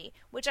Community,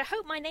 which I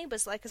hope my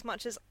neighbours like as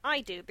much as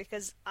I do,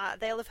 because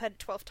they'll have heard it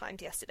 12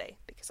 times yesterday,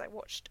 because I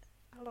watched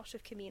a lot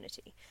of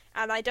Community.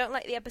 And I don't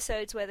like the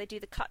episodes where they do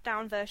the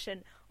cut-down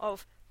version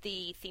of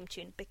the theme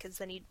tune, because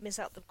then you miss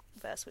out the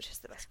verse, which is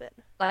the best bit.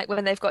 Like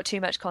when they've got too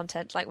much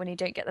content, like when you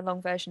don't get the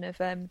long version of,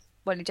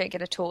 well, you don't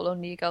get at all on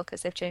New Girl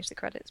because they've changed the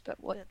credits,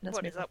 but what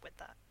is up with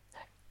that?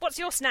 What's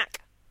your snack?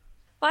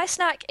 My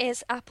snack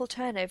is apple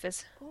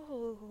turnovers.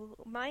 Ooh,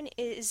 mine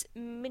is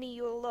mini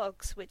Yule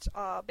logs, which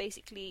are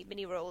basically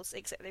mini rolls,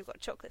 except they've got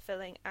chocolate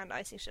filling and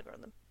icing sugar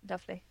on them.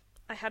 Lovely.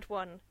 I had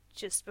one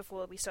just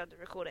before we started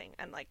recording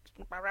and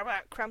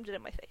crammed it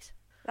in my face.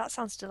 That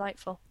sounds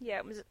delightful. Yeah,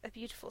 it was a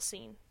beautiful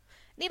scene.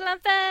 Needle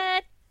and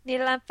fed!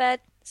 Needle and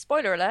fed.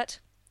 Spoiler alert.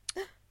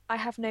 I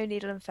have no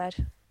needle and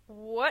fed.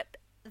 What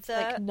the...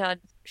 Like none.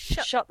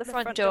 Shut the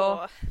front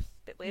door.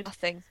 Bit weird.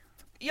 Nothing.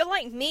 You're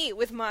like me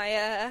with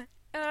my,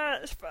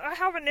 I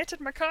haven't knitted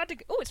my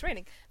cardigan. Oh, it's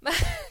raining.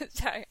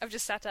 Sorry, I've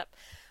just sat up.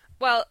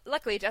 Well,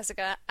 luckily,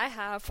 Jessica, I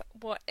have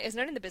what is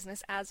known in the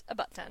business as a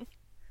butt tan.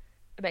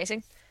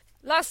 Amazing.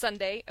 Last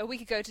Sunday, a week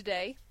ago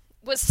today,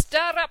 was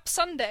Stir Up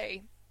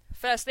Sunday.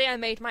 Firstly, I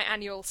made my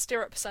annual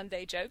Stirrup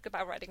Sunday joke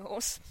about riding a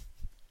horse.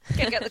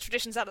 Get the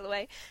traditions out of the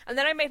way. And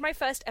then I made my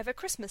first ever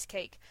Christmas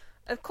cake.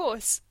 Of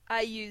course,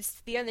 I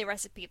used the only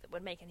recipe that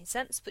would make any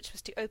sense, which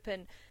was to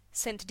open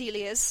St.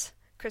 Delia's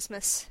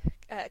Christmas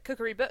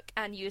cookery book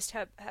and used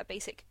her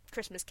basic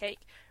Christmas cake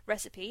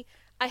recipe.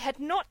 I had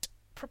not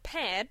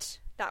prepared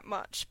that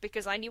much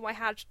because I knew I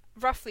had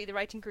roughly the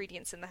right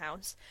ingredients in the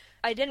house.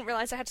 I didn't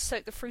realise I had to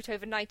soak the fruit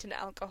overnight in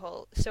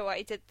alcohol, so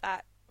I did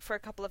that for a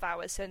couple of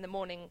hours. So in the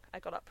morning I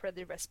got up, read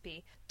the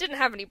recipe, didn't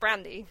have any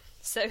brandy,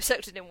 so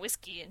soaked it in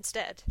whiskey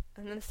instead,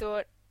 and then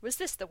thought, was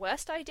this the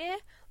worst idea?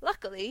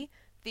 Luckily,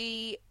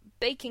 the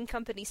baking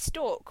company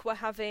Stork were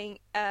having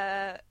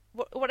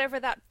whatever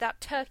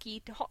that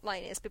turkey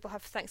hotline is people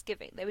have for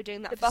Thanksgiving. They were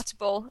doing that. The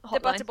Butterball hotline.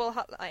 The Butterball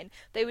hotline.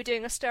 They were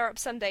doing a Stir Up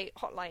Sunday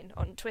hotline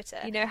on Twitter.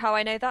 You know how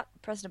I know that?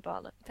 President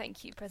Bartlett.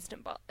 Thank you,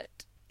 President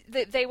Bartlett.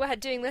 They were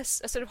doing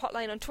this a sort of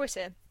hotline on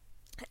Twitter,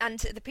 and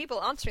the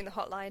people answering the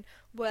hotline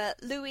were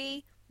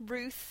Louis,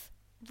 Ruth,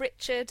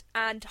 Richard,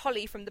 and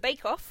Holly from the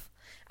Bake Off.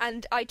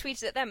 And I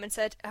tweeted at them and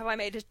said, have I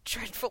made a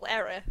dreadful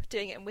error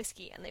doing it in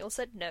whiskey? And they all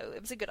said, no,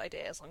 it was a good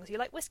idea as long as you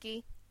like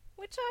whiskey,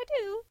 which I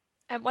do.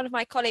 And one of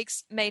my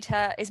colleagues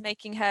is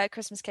making her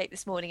Christmas cake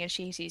this morning, and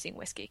she's using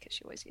whiskey because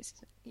she always uses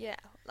it. Yeah,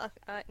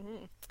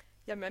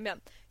 yum yum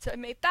yum. So I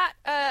made that.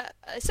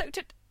 I soaked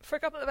it for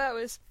a couple of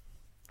hours.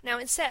 Now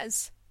it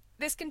says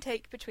this can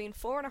take between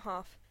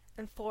 4.5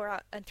 and 4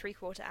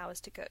 3/4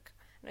 hours to cook.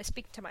 And I was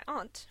speaking to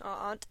our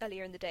aunt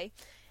earlier in the day,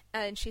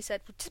 and she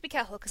said, well, just be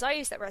careful because I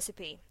used that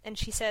recipe. And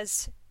she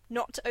says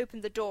not to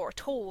open the door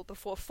at all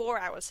before 4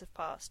 hours have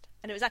passed,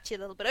 and it was actually a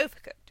little bit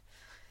overcooked.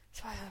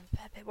 So I'm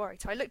a bit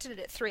worried. So I looked at it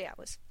at 3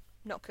 hours.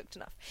 Not cooked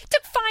enough. It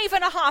took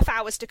 5.5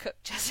 hours to cook,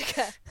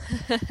 Jessica.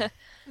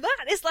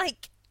 That is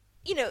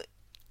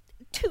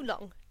too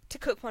long to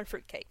cook one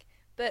fruitcake.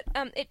 But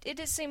it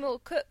did seem all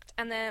cooked,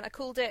 and then I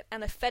cooled it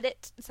and I fed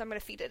it. So I'm going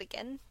to feed it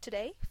again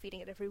today,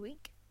 feeding it every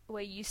week,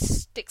 where you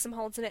stick some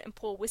holes in it and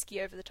pour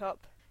whiskey over the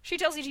top. She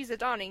tells you to use a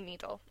darning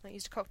needle. I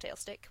used a cocktail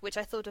stick, which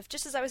I thought of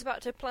just as I was about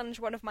to plunge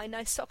one of my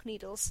nice sock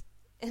needles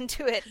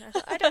into it. I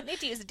thought, I don't need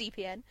to use a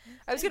DPN.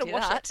 I was going to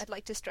wash it, I'd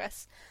like to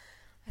stress.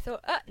 I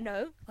thought,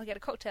 no, I'll get a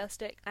cocktail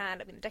stick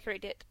and I'm going to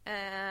decorate it,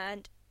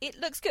 and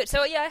it looks good.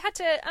 So yeah, I had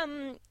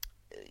to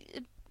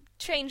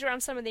change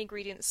around some of the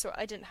ingredients so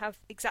I didn't have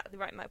exactly the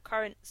right amount of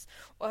currants,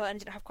 or I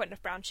didn't have quite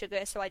enough brown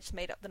sugar, so I just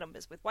made up the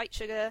numbers with white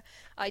sugar.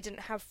 I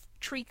didn't have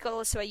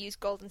treacle, so I used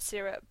golden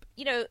syrup.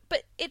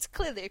 But it's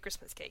clearly a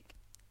Christmas cake.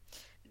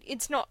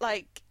 It's not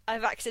like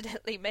I've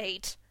accidentally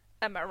made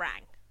a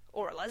meringue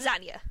or a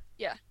lasagna.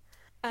 Yeah.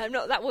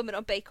 Not that woman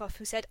on Bake Off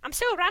who said, I'm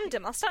so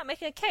random, I'll start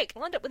making a cake,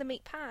 I'll end up with a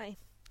meat pie.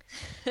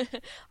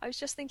 I was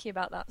just thinking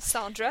about that.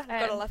 Sandra,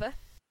 gotta love her.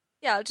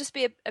 Yeah, I'll just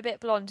be a bit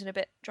blonde and a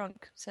bit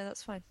drunk, so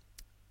that's fine.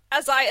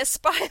 As I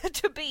aspire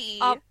to be.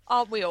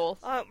 Aren't we all?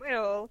 Aren't we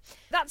all?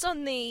 That's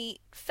on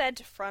the Fed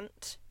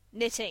front.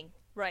 Knitting.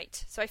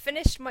 Right. So I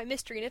finished my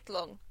mystery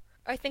knit-along.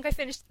 I think I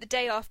finished the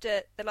day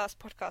after the last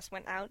podcast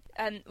went out,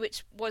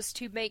 which was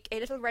to make a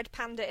little red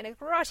panda in a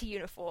karate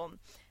uniform.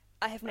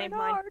 I have named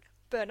mine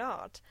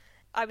Bernard.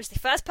 I was the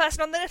first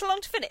person on the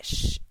knit-along to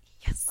finish.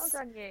 Yes. Well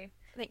done, you.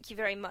 Thank you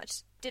very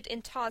much. Did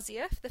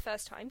Intarsia for the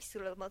first time. You see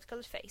a little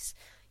multicoloured face.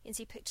 You can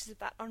see pictures of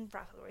that on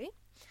Ravelry.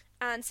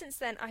 And since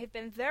then, I have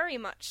been very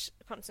much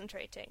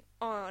concentrating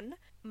on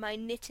my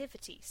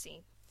nativity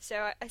scene.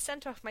 So I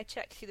sent off my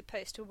check through the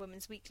post to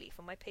Women's Weekly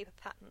for my paper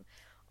pattern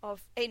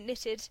of a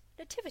knitted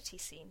nativity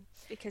scene.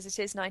 Because it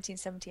is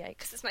 1978.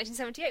 Because it's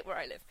 1978 where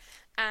I live.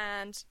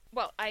 And,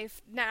 well,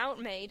 I've now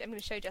made... I'm going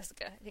to show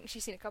Jessica. I think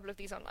she's seen a couple of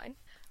these online.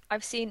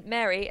 I've seen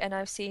Mary and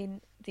I've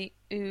seen the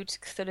Ood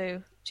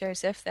Cthulhu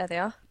Joseph. There they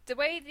are. The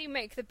way that you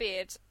make the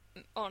beard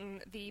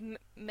on the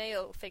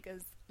male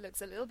figures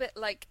looks a little bit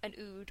like an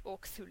Ood or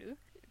Cthulhu.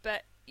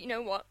 But you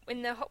know what?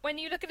 When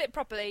you look at it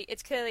properly,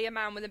 it's clearly a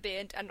man with a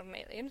beard and not an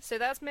alien. So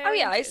that's Mary. Oh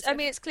yeah, and Joseph.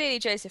 it's clearly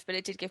Joseph, but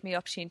it did give me the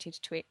opportunity to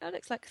tweet. Oh, it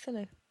looks like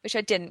Cthulhu. Which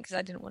I didn't, because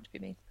I didn't want to be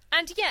mean.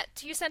 And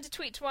yet, you sent a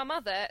tweet to our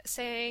mother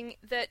saying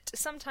that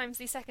sometimes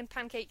the second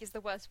pancake is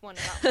the worst one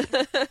about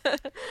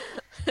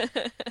me.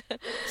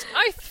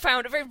 I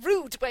found a very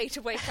rude way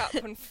to wake up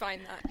and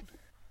find that.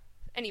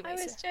 Anyway, I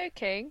was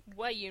joking.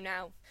 Were you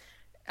now?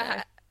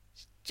 No.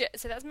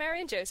 So that's Mary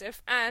and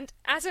Joseph, and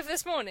as of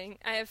this morning,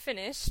 I have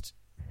finished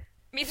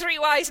me 3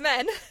 wise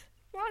men.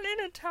 One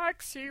in a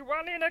taxi,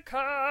 one in a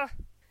car.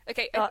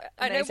 Okay,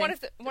 I know one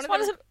of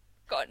them's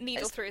got a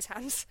needle through his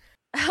hands.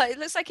 It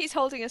looks like he's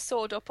holding a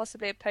sword or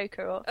possibly a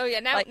poker. Or oh yeah,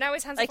 now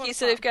his hands are like he's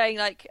sort of going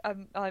like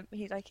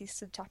he's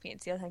sort of tapping it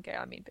into the other hand, going,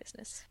 I mean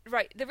business.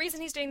 Right. The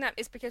reason he's doing that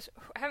is because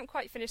I haven't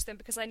quite finished them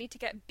because I need to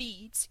get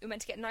beads. We're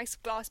meant to get nice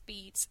glass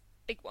beads,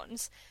 big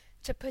ones,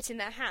 to put in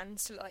their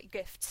hands to look like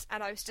gifts.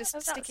 And I was just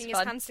sticking his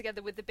hands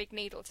together with the big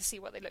needle to see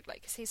what they look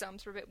like because his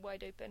arms were a bit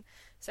wide open.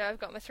 So I've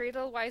got my 3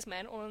 little wise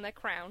men all in their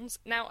crowns.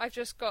 Now I've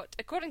just got,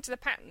 according to the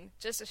pattern,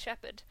 just a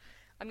shepherd.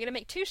 I'm going to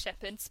make 2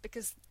 shepherds,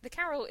 because the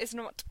carol is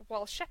not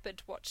while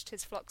shepherd watched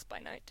his flocks by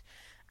night.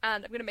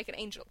 And I'm going to make an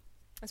angel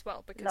as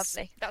well, because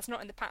Lovely. that's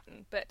not in the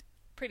pattern, but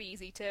pretty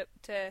easy to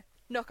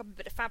knock up a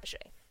bit of Fabergé.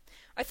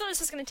 I thought this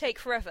was going to take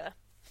forever,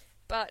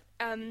 but,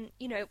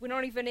 we're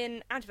not even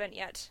in Advent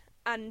yet,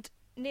 and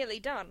nearly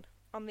done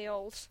on the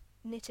old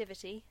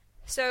nativity.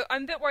 So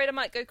I'm a bit worried I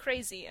might go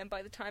crazy, and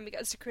by the time it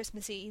gets to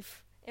Christmas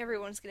Eve,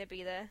 everyone's going to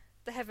be there.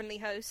 The heavenly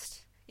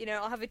host.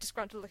 I'll have a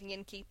disgruntled-looking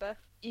innkeeper.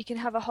 You can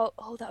have a whole...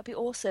 Oh, that would be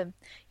awesome.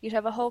 You'd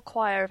have a whole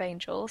choir of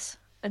angels,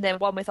 and then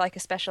one with, like, a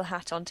special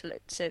hat on to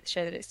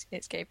show that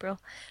it's Gabriel.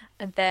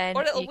 And then...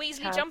 Or a little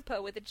Weasley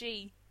jumper with a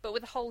G, but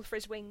with a hole for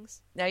his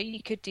wings. No,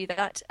 you could do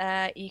that.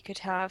 You could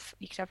have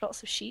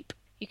lots of sheep.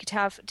 You could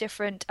have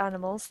different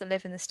animals that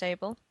live in the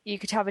stable. You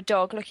could have a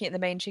dog looking at the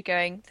manger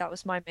going, that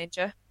was my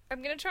manger.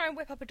 I'm going to try and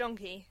whip up a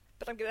donkey,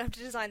 but I'm going to have to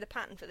design the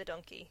pattern for the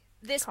donkey.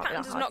 This Can't be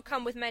pattern that does hard. not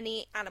come with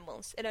many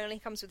animals. It only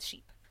comes with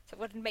sheep. So I'm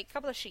going to make a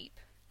couple of sheep.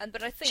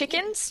 But I think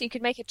Chickens? You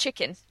could make a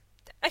chicken.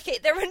 Okay,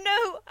 there are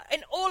no...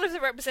 In all of the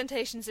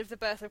representations of the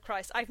birth of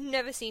Christ, I've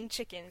never seen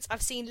chickens.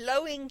 I've seen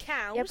lowing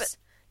cows, Yeah, but-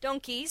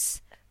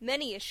 donkeys,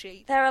 many a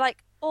sheep, There are,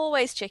 like,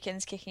 always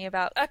chickens kicking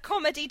about a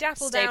comedy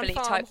dapple-down stably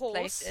farm type horse.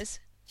 places.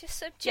 Just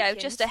some chickens. Yeah,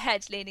 just a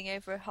head leaning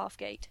over a half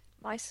gate.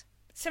 Mice.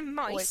 Some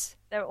mice. Always.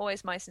 There are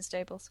always mice in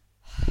stables.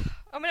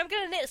 I mean, I'm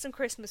going to knit some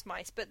Christmas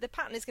mice, but the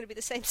pattern is going to be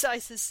the same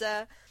size as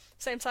the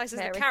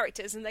Mary.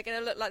 characters, and they're going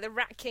to look like the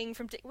Rat King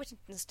from Dick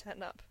Whittington's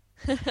turned up.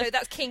 No,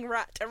 that's King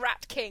Rat. A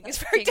Rat King is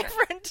very King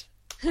different.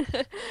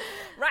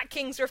 Rat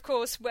Kings are, of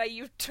course, where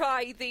you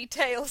tie the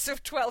tails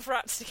of 12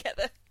 rats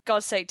together.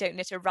 God's sake, don't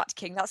knit a rat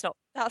king. That's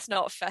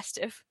not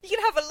festive. You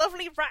can have a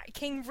lovely Rat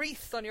King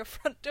wreath on your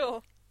front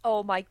door.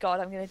 Oh my god,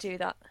 I'm going to do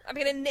that. I'm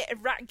going to knit a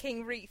Rat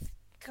King wreath.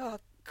 God,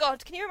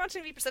 can you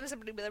imagine if you presented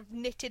somebody with a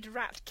knitted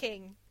Rat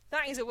King?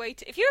 That is a way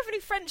to... If you have any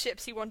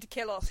friendships you want to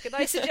kill off, could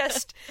I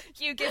suggest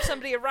you give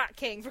somebody a Rat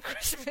King for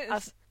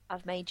Christmas?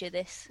 I've made you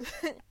this.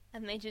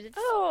 I've made you this.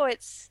 Oh,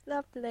 it's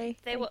lovely.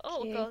 They Thank were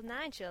all you. called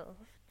Nigel.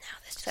 Now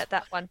there's just Except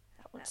that one.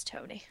 That one's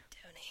Tony.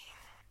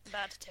 Tony.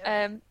 Bad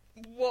Tony.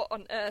 What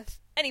on earth?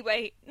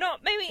 Anyway,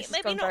 This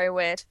has gone not very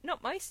weird.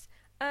 not mice.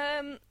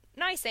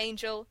 Nice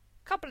angel,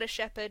 couple of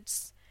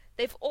shepherds.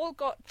 They've all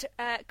got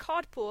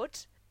cardboard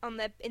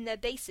in their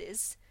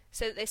bases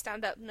so that they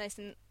stand up nice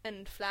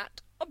and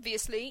flat.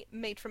 Obviously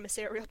made from a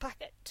cereal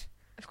packet.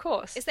 Of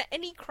course. Is there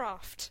any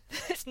craft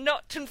that's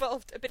not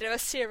involved a bit of a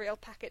cereal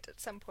packet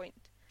at some point?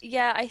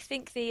 Yeah, I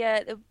think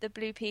the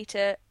Blue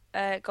Peter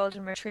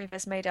golden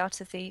retrievers made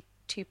out of the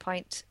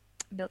 2-pint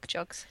milk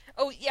jugs.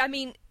 Oh yeah, I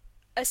mean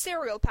a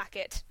cereal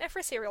packet. For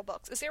a cereal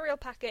box, a cereal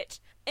packet,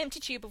 empty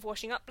tube of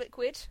washing up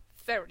liquid,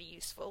 very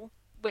useful.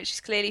 Which is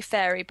clearly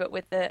fairy, but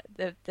with the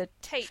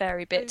Tape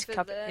fairy bit over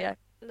covered. the Yeah.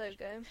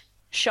 logo.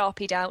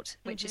 Sharpied out,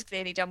 which is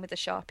clearly done with the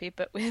Sharpie,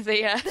 but with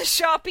the The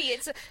Sharpie,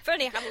 if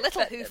only I had a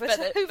little Hoover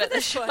to hoover but the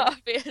this one.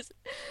 Sharpie is,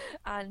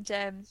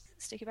 and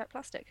sticky back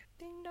plastic.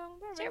 Ding dong,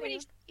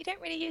 You don't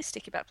really use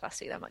sticky back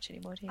plastic that much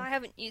anymore, do you? I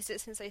haven't used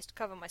it since I used to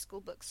cover my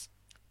school books,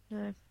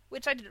 No.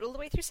 which I did all the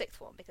way through 6th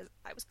form because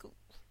I was cool.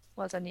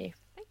 Well done, you.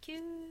 Thank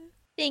you.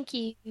 Thank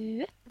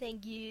you.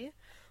 Thank you.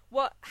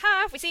 What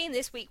have we seen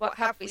this week? What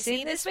have we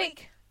seen this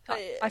week?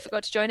 I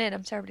forgot to join in.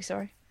 I'm terribly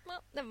sorry.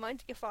 Well, never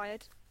mind. You're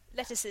fired.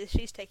 Lettuces,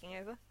 she's taking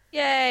over.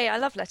 Yay! I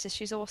love Lettuce.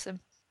 She's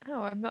awesome.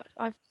 Oh, I'm not.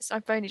 I've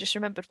only just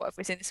remembered what have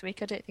we seen this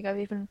week. I don't think I've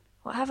even.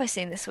 What have I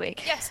seen this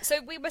week? Yes,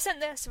 so we were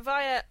sent this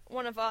via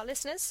one of our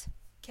listeners,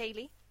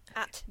 Kaylee,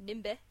 at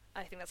Nimbe.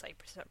 I think that's how you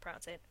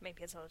pronounce it.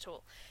 Maybe it's not at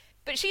all.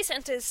 But she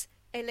sent us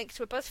a link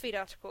to a BuzzFeed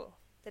article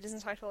that is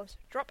entitled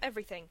Drop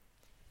Everything,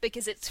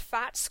 because it's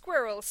Fat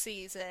Squirrel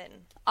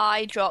season.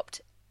 I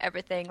dropped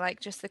everything.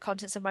 Like, just the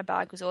contents of my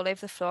bag was all over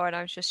the floor, and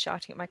I was just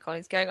shouting at my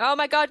colleagues, going, "Oh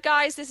my god,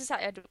 guys, this is how..."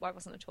 I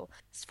wasn't at all.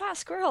 It's fat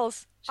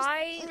squirrels.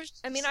 I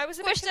mean, I was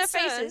a bit squish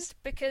their concerned faces.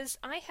 because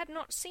I had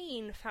not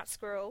seen Fat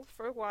Squirrel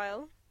for a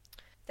while.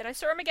 Then I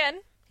saw him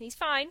again. He's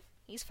fine.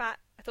 He's fat.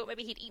 I thought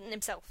maybe he'd eaten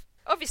himself.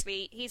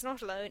 Obviously, he's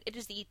not alone. It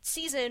is the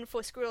season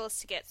for squirrels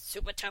to get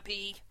super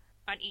chubby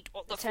and eat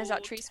all the It turns food.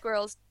 out tree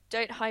squirrels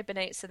don't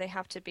hibernate, so they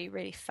have to be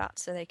really fat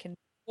so they can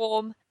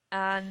warm,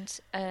 and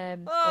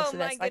also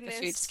my there's like a food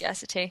goodness.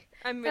 scarcity.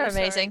 I'm They're really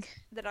sorry amazing.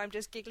 that I'm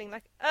just giggling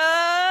like,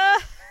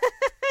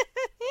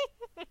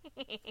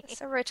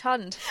 So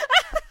rotund.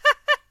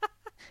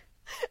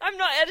 I'm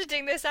not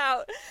editing this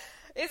out.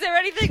 Is there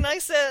anything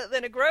nicer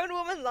than a grown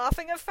woman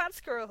laughing at fat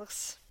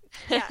squirrels?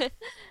 Yeah.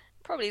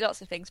 Probably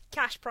lots of things.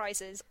 Cash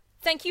prizes.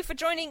 Thank you for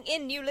joining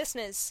in, new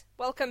listeners.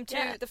 Welcome to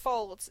Yeah. The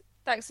Folds.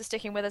 Thanks for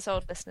sticking with us,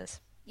 old listeners.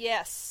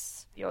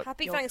 Yes.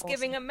 Happy you're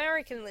Thanksgiving, awesome.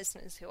 American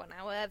listeners, who are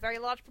now a very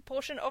large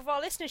proportion of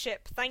our listenership.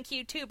 Thank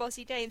you to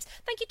Bossy Dames.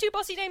 Thank you to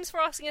Bossy Dames for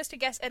asking us to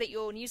guest edit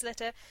your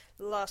newsletter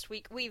last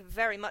week. We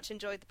very much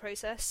enjoyed the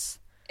process.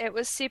 It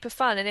was super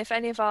fun, and if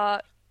any of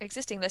our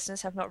existing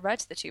listeners have not read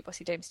the Two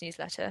Bossy Dames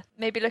newsletter,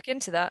 maybe look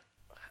into that,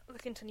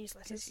 Look into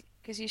newsletters.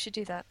 because you should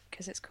do that,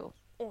 because it's cool.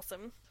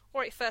 Awesome.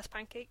 Alright, first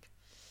pancake.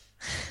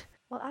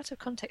 Well, out of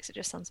context, it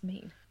just sounds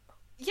mean.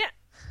 Yeah,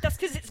 that's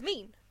because it's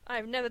mean.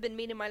 I've never been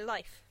mean in my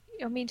life.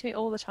 You're mean to me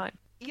all the time.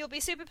 You'll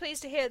be super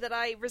pleased to hear that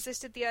I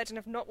resisted the urge and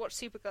have not watched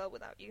Supergirl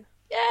without you.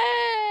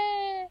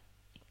 Yay!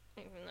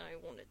 Even though I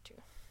wanted to.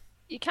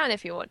 You can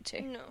if you want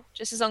to. No.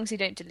 Just as long as you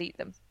don't delete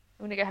them.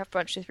 I'm going to go have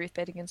brunch with Ruth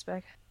Bader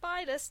Ginsburg.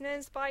 Bye,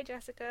 listeners. Bye,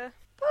 Jessica.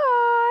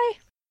 Bye!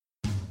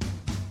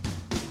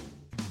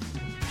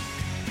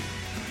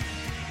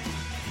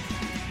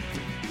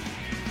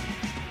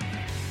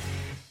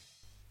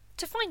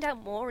 To find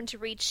out more and to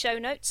read show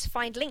notes,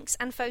 find links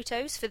and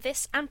photos for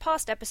this and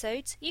past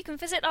episodes, you can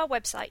visit our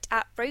website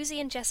at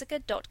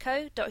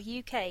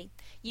rosieandjessica.co.uk.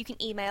 You can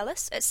email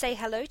us at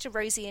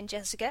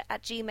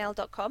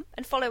sayhellotorosieandjessica@gmail.com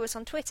and follow us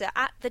on Twitter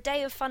at The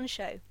Day of Fun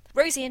Show.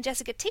 Rosie and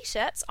Jessica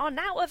t-shirts are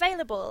now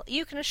available.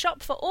 You can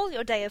shop for all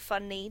your Day of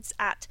Fun needs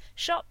at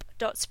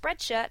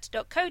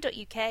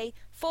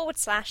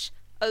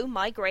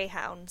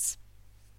shop.spreadshirt.co.uk/ohmygreyhounds.